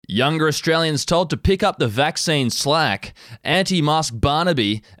Younger Australians told to pick up the vaccine slack, anti-mask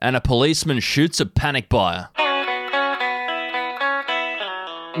Barnaby, and a policeman shoots a panic buyer.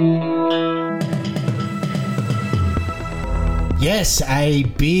 Yes, a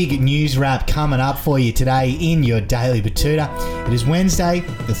big news wrap coming up for you today in your Daily Batuta. It is Wednesday,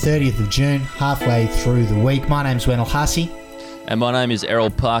 the 30th of June, halfway through the week. My name's Wendell Hussey. And my name is Errol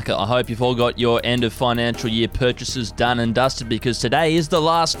Parker. I hope you've all got your end of financial year purchases done and dusted because today is the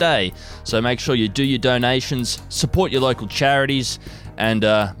last day. So make sure you do your donations, support your local charities, and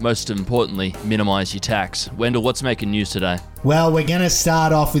most importantly, minimise your tax. Wendell, what's making news today? Well, we're going to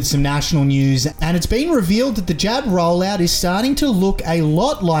start off with some national news, and it's been revealed that the jab rollout is starting to look a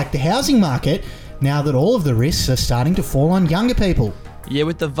lot like the housing market now that all of the risks are starting to fall on younger people. Yeah,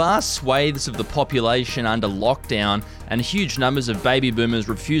 with the vast swathes of the population under lockdown and huge numbers of baby boomers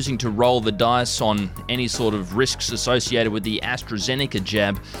refusing to roll the dice on any sort of risks associated with the AstraZeneca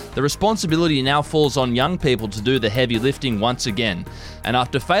jab, the responsibility now falls on young people to do the heavy lifting once again. And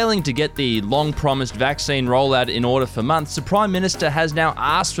after failing to get the long-promised vaccine rollout in order for months, the Prime Minister has now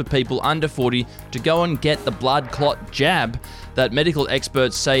asked for people under 40 to go and get the blood clot jab that medical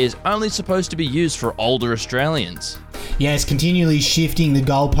experts say is only supposed to be used for older Australians. Yes, continually shifting the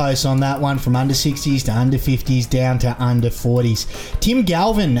goalposts on that one from under 60s to under 50s down to under 40s. Tim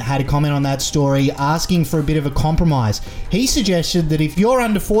Galvin had a comment on that story asking for a bit of a compromise. He suggested that if you're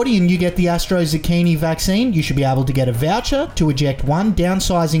under 40 and you get the AstraZeneca vaccine, you should be able to get a voucher to eject one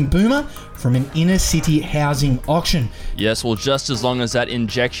downsizing boomer from an inner city housing auction. Yes, well, just as long as that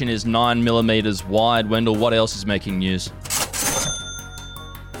injection is 9mm wide. Wendell, what else is making news?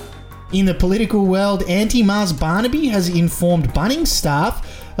 In the political world, anti-mask Barnaby has informed Bunnings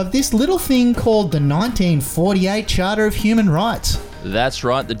staff of this little thing called the 1948 Charter of Human Rights. That's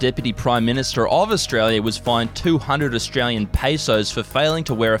right, the Deputy Prime Minister of Australia was fined 200 Australian pesos for failing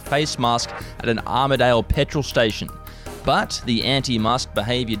to wear a face mask at an Armidale petrol station. But the anti-mask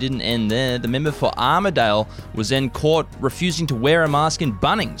behaviour didn't end there. The member for Armidale was then caught refusing to wear a mask in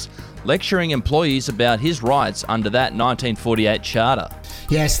Bunnings, lecturing employees about his rights under that 1948 charter.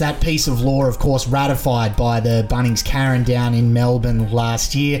 Yes, that piece of law, of course, ratified by the Bunnings Karen down in Melbourne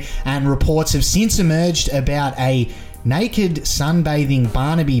last year, and reports have since emerged about a naked sunbathing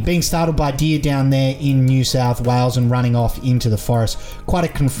Barnaby being startled by deer down there in New South Wales and running off into the forest. Quite a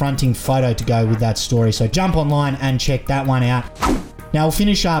confronting photo to go with that story, so jump online and check that one out. Now we'll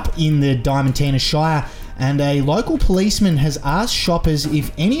finish up in the Diamantina Shire, and a local policeman has asked shoppers if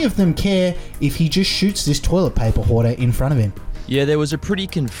any of them care if he just shoots this toilet paper hoarder in front of him. Yeah, there was a pretty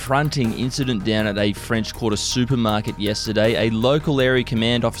confronting incident down at a French Quarter supermarket yesterday. A local area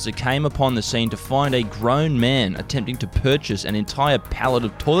command officer came upon the scene to find a grown man attempting to purchase an entire pallet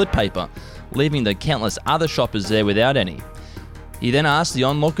of toilet paper, leaving the countless other shoppers there without any. He then asked the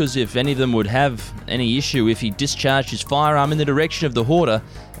onlookers if any of them would have any issue if he discharged his firearm in the direction of the hoarder,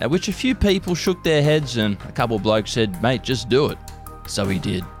 at which a few people shook their heads and a couple of blokes said, "Mate, just do it." So he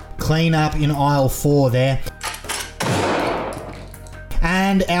did. Clean up in aisle 4 there.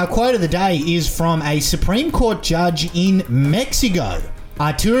 And our quote of the day is from a Supreme Court judge in Mexico.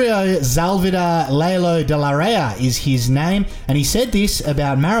 Arturo Zalvida Lelo de la Rea is his name, and he said this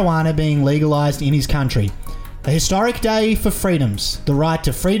about marijuana being legalized in his country. A historic day for freedoms. The right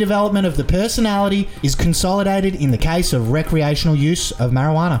to free development of the personality is consolidated in the case of recreational use of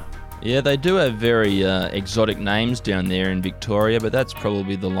marijuana. Yeah, they do have very exotic names down there in Victoria, but that's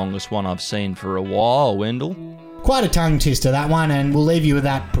probably the longest one I've seen for a while, Wendell. Quite a tongue twister, that one, and we'll leave you with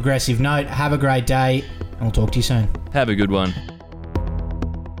that progressive note. Have a great day, and we'll talk to you soon. Have a good one.